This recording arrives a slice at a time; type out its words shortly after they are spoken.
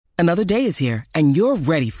Another day is here, and you're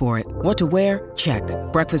ready for it. What to wear? Check.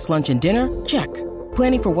 Breakfast, lunch, and dinner? Check.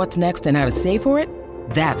 Planning for what's next and how to save for it?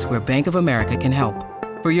 That's where Bank of America can help.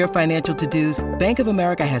 For your financial to-dos, Bank of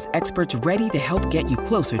America has experts ready to help get you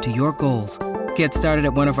closer to your goals. Get started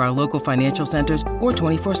at one of our local financial centers or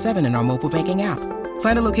 24/7 in our mobile banking app.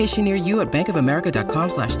 Find a location near you at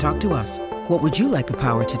bankofamerica.com/talktous. What would you like the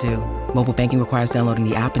power to do? Mobile banking requires downloading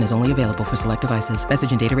the app and is only available for select devices.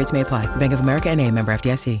 Message and data rates may apply. Bank of America N.A., member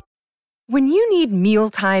FDIC. When you need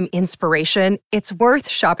mealtime inspiration, it's worth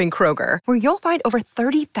shopping Kroger, where you'll find over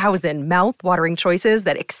 30,000 mouth-watering choices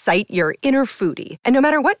that excite your inner foodie. And no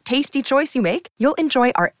matter what tasty choice you make, you'll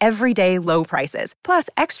enjoy our everyday low prices, plus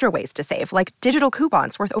extra ways to save, like digital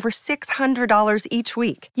coupons worth over $600 each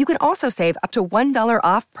week. You can also save up to $1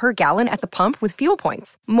 off per gallon at the pump with fuel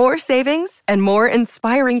points. More savings and more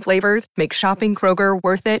inspiring flavors make shopping Kroger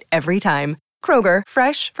worth it every time. Kroger,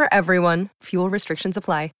 fresh for everyone. Fuel restrictions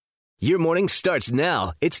apply. Your morning starts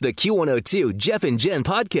now. It's the Q102 Jeff and Jen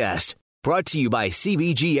podcast, brought to you by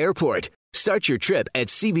CBG Airport. Start your trip at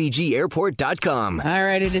CBGAirport.com. All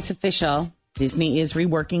right, it is official. Disney is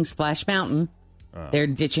reworking Splash Mountain. They're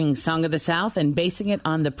ditching Song of the South and basing it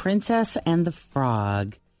on The Princess and the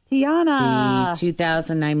Frog. Tiana. The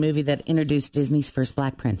 2009 movie that introduced Disney's first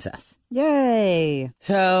black princess. Yay.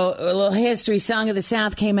 So, a little history. Song of the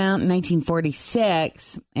South came out in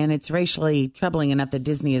 1946, and it's racially troubling enough that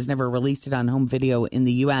Disney has never released it on home video in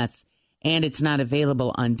the U.S., and it's not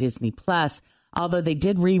available on Disney+, although they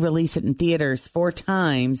did re-release it in theaters 4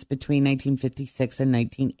 times between 1956 and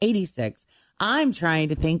 1986. I'm trying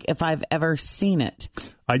to think if I've ever seen it.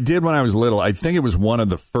 I did when I was little. I think it was one of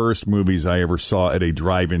the first movies I ever saw at a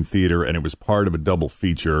drive-in theater, and it was part of a double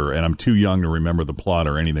feature, and I'm too young to remember the plot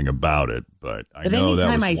or anything about it, but I know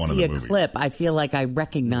that was one of the movies. Anytime I see a clip, I feel like I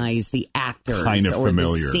recognize the actors kind of or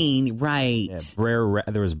familiar. The scene. Right. Yeah,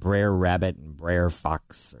 there was Brer Rabbit and Brer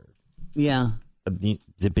Fox. Yeah.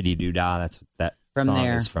 Zippity Doo-Dah. That's what that from song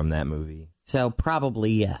there. is from that movie. So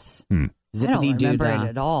probably yes. I don't remember it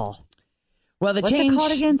at all. Well, What's it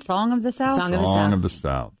called again? Song of the South? Song of the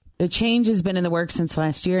South. The change has been in the works since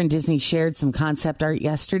last year, and Disney shared some concept art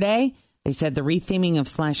yesterday. They said the retheming of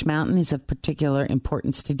Splash Mountain is of particular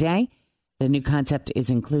importance today. The new concept is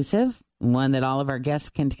inclusive, one that all of our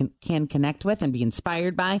guests can connect with and be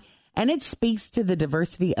inspired by, and it speaks to the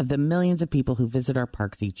diversity of the millions of people who visit our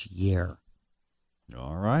parks each year.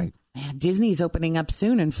 All right. Man, Disney's opening up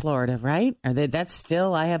soon in Florida, right? That's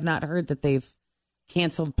still, I have not heard that they've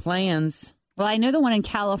canceled plans. Well, I know the one in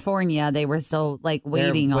California, they were still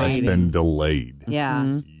waiting on. It's been delayed.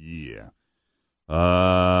 Yeah. Yeah.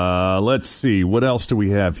 Let's see. What else do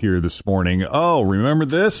we have here this morning? Oh, remember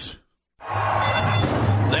this?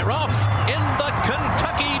 They're off in the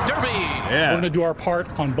Kentucky Derby. Yeah. We're going to do our part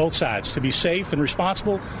on both sides to be safe and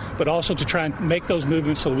responsible, but also to try and make those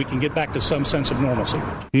movements so that we can get back to some sense of normalcy.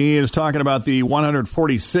 He is talking about the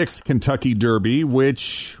 146th Kentucky Derby,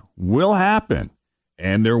 which will happen.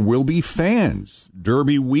 And there will be fans.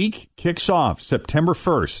 Derby week kicks off September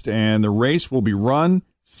 1st, and the race will be run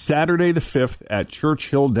Saturday the 5th at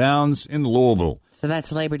Churchill Downs in Louisville. So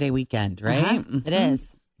that's Labor Day weekend, right? Uh-huh. Mm-hmm. It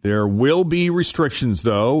is. There will be restrictions,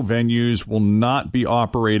 though. Venues will not be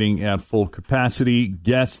operating at full capacity.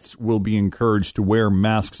 Guests will be encouraged to wear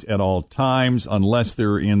masks at all times unless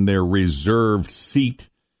they're in their reserved seat.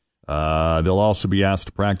 They'll also be asked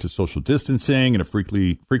to practice social distancing and to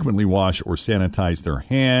frequently wash or sanitize their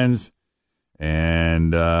hands.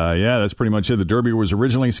 And, that's pretty much it. The Derby was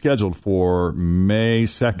originally scheduled for May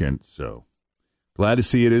 2nd. So glad to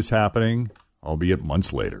see it is happening, albeit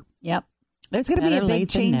months later. Yep. There's going to be a big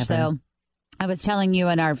change, though. I was telling you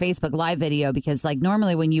in our Facebook Live video, because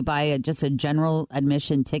normally when you buy just a general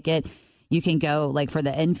admission ticket, you can go for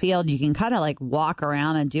the infield. You can kind of walk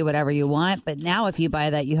around and do whatever you want. But now if you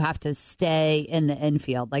buy that, you have to stay in the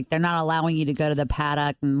infield. They're not allowing you to go to the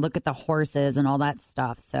paddock and look at the horses and all that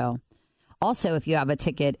stuff. So also, if you have a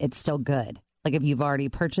ticket, it's still good. If you've already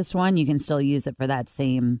purchased one, you can still use it for that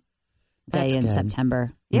same day in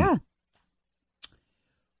September. Yeah.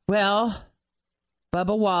 Well,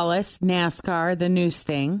 Bubba Wallace, NASCAR, the news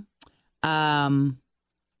thing.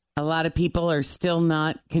 A lot of people are still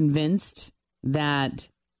not convinced that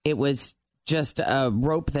it was just a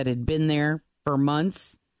rope that had been there for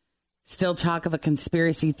months. Still talk of a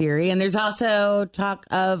conspiracy theory. And there's also talk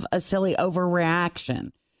of a silly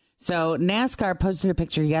overreaction. So NASCAR posted a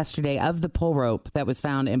picture yesterday of the pull rope that was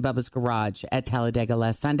found in Bubba's garage at Talladega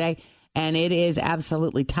last Sunday. And it is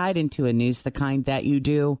absolutely tied into a noose, the kind that you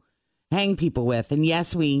do hang people with. And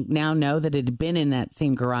yes, we now know that it had been in that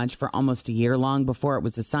same garage for almost a year, long before it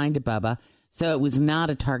was assigned to Bubba. So it was not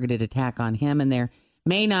a targeted attack on him. And there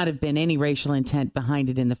may not have been any racial intent behind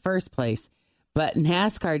it in the first place. But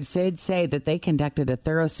NASCAR did say that they conducted a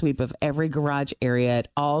thorough sweep of every garage area at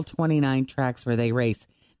all 29 tracks where they race.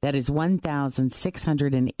 That is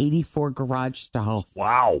 1,684 garage stalls.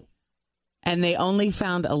 Wow. And they only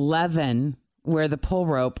found 11 where the pull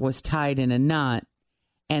rope was tied in a knot.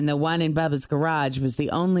 And the one in Bubba's garage was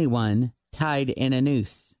the only one tied in a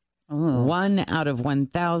noose. Oh. 1 out of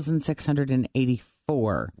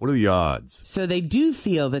 1,684. What are the odds? So they do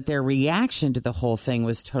feel that their reaction to the whole thing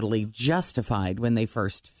was totally justified when they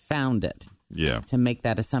first found it. Yeah. To make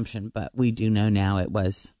that assumption. But we do know now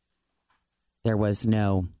there was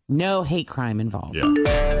no hate crime involved. Yeah.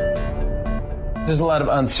 There's a lot of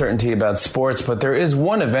uncertainty about sports, but there is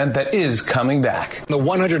one event that is coming back. The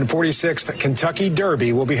 146th Kentucky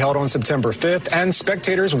Derby will be held on September 5th, and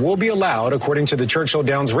spectators will be allowed, according to the Churchill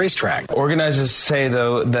Downs racetrack. Organizers say,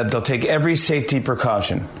 though, that they'll take every safety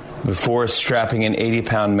precaution before strapping an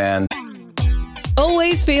 80-pound man.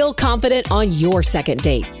 Always feel confident on your second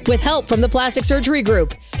date. With help from the Plastic Surgery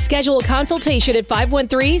Group. Schedule a consultation at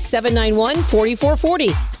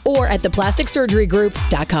 513-791-4440 or at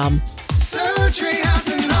theplasticsurgerygroup.com. Surgery has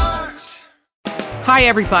an art. Hi,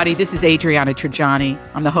 everybody. This is Adriana Trajani.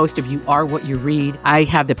 I'm the host of You Are What You Read. I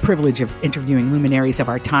have the privilege of interviewing luminaries of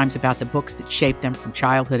our times about the books that shaped them from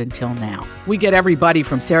childhood until now. We get everybody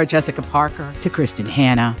from Sarah Jessica Parker to Kristen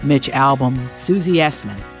Hanna, Mitch Albom, Susie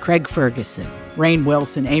Essman, Craig Ferguson, Rainn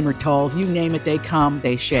Wilson, Amor Tolls, you name it, they come,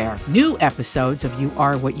 they share. New episodes of You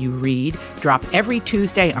Are What You Read drop every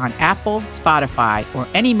Tuesday on Apple, Spotify, or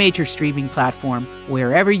any major streaming platform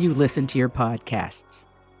wherever you listen to your podcasts.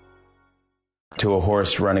 To a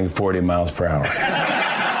horse running 40 miles per hour.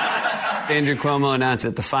 Andrew Cuomo announced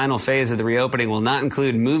that the final phase of the reopening will not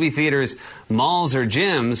include movie theaters, malls, or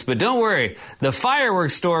gyms. But don't worry, the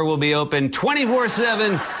fireworks store will be open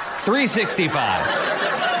 24/7, 365.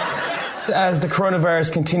 As the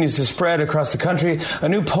coronavirus continues to spread across the country, a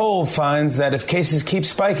new poll finds that if cases keep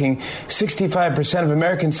spiking, 65% of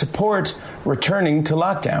Americans support returning to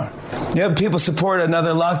lockdown. Yep, people support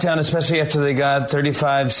another lockdown, especially after they got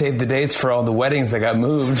 35 save the dates for all the weddings that got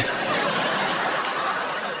moved.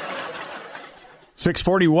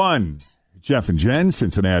 641, Jeff and Jen,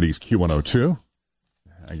 Cincinnati's Q102.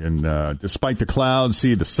 Again, despite the clouds,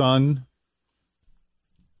 see the sun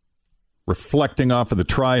reflecting off of the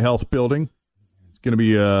Tri-Health building. It's going to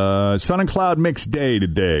be a sun and cloud mixed day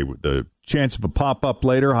today with the chance of a pop-up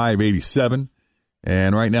later, high of 87.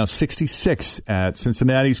 And right now, 66 at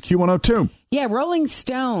Cincinnati's Q102. Yeah, Rolling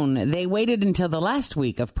Stone, they waited until the last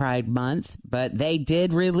week of Pride Month, but they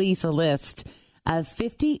did release a list of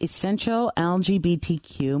 50 essential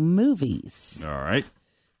LGBTQ movies. All right.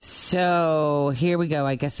 So here we go.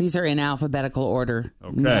 I guess these are in alphabetical order.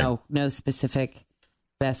 Okay. No specific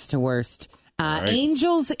best to worst. Right.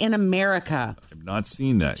 Angels in America. I've not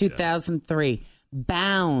seen that 2003. Yet.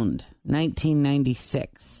 Bound,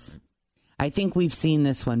 1996. I think we've seen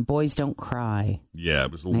this one. Boys Don't Cry. Yeah,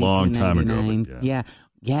 it was a long time ago. But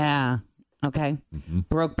yeah. Okay. Mm-hmm.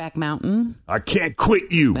 Brokeback Mountain. I Can't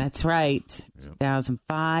Quit You. That's right. Yep.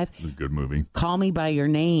 2005. It was a good movie. Call Me By Your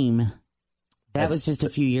Name. That was just a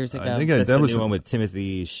few years ago. I think that was the new one with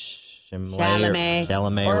Timothy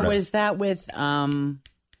Chalamet. Or was that with,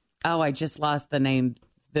 I just lost the name.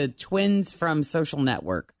 The twins from Social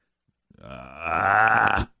Network.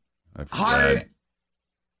 I forgot.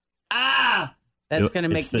 That's going to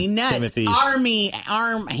make me nuts. Timothy Army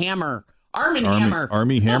Hammer. Arm and Hammer.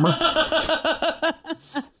 Army Hammer?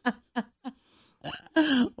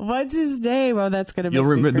 What's his name? Oh, that's going to be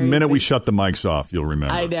the minute we shut the mics off, you'll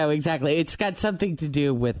remember. I know, exactly. It's got something to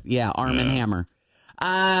do with, Arm and Hammer.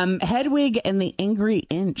 Hedwig and the Angry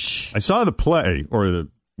Inch. I saw the play, or the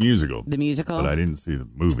musical. The musical? But I didn't see the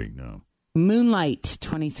movie, no. Moonlight,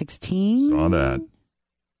 2016. Saw that.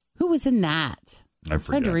 Who was in that? I forget. I'm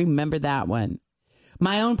trying to remember that one.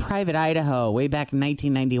 My Own Private Idaho, way back in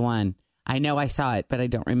 1991. I know I saw it, but I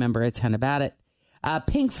don't remember a ton about it.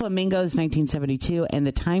 Pink Flamingos, 1972, and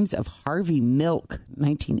The Times of Harvey Milk,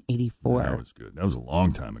 1984. That was good. That was a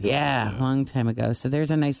long time ago. Yeah, long time ago. So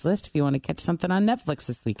there's a nice list if you want to catch something on Netflix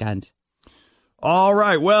this weekend. All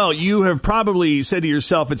right. Well, you have probably said to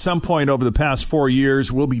yourself at some point over the past 4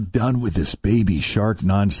 years, we'll be done with this baby shark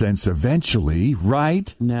nonsense eventually,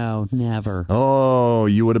 right? No, never. Oh,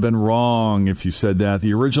 you would have been wrong if you said that.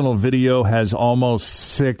 The original video has almost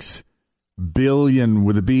 6 billion,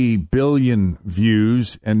 with a B, billion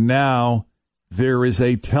views, and now there is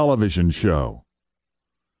a television show.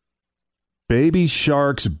 Baby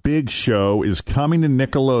Shark's Big Show is coming to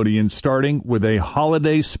Nickelodeon, starting with a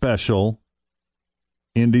holiday special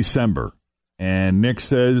in December. And Nick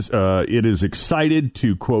says it is excited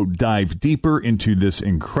to, quote, dive deeper into this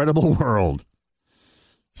incredible world.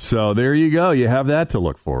 So there you go. You have that to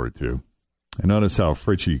look forward to. I notice how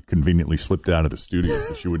Fritchie conveniently slipped out of the studio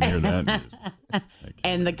so she wouldn't hear that news.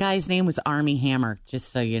 And the guy's name was Armie Hammer,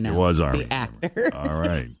 just so you know. It was Armie the actor. All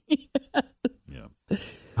right. Yeah.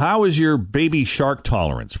 How is your baby shark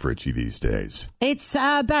tolerance, Fritchie, these days? It's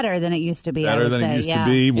better than it used to be. Better than it used to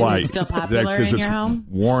be? Why? Is it still popular in your home?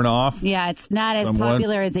 Worn off? Yeah, it's not as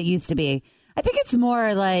popular as it used to be. I think it's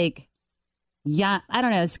more like, I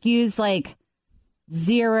don't know, skews like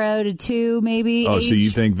 0 to 2 maybe. Oh, age. so you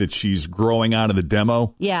think that she's growing out of the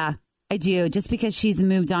demo? Yeah, I do. Just because she's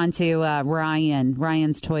moved on to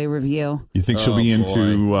Ryan's Toy Review. You think she'll be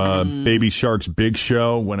into Baby Shark's Big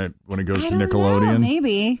Show when it goes to Nickelodeon? Know,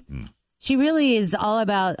 maybe. She really is all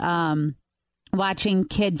about watching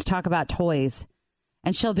kids talk about toys.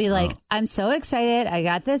 And she'll be like, I'm so excited. I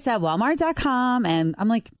got this at Walmart.com. And I'm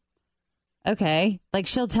like, okay. Like,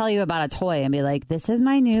 she'll tell you about a toy and be like, this is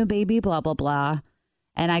my new baby, blah, blah, blah.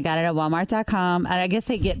 And I got it at Walmart.com. And I guess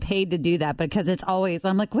they get paid to do that because it's always,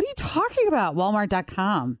 I'm like, what are you talking about?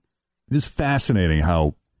 Walmart.com. It is fascinating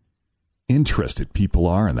how interested people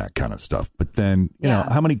are in that kind of stuff. But then, you know,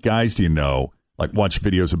 how many guys do you know, like, watch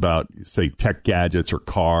videos about, say, tech gadgets or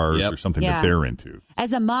cars or something that they're into?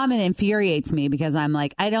 As a mom, it infuriates me because I'm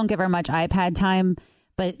like, I don't give her much iPad time,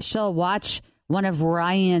 but she'll watch one of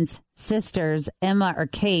Ryan's sisters, Emma or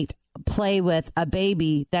Kate, play with a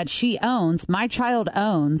baby that she owns, my child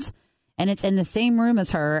owns, and it's in the same room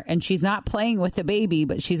as her, and she's not playing with the baby,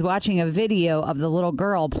 but she's watching a video of the little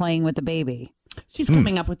girl playing with the baby. She's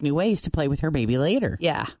coming up with new ways to play with her baby later.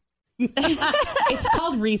 Yeah. It's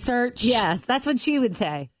called research. Yes, that's what she would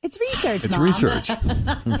say. It's research, It's Mom. research.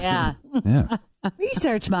 Yeah.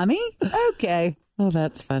 Research, Mommy. Okay. Oh,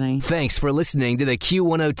 that's funny. Thanks for listening to the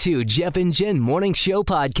Q102 Jeff and Jen Morning Show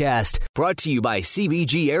podcast, brought to you by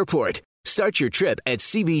CBG Airport. Start your trip at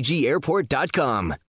CBGAirport.com.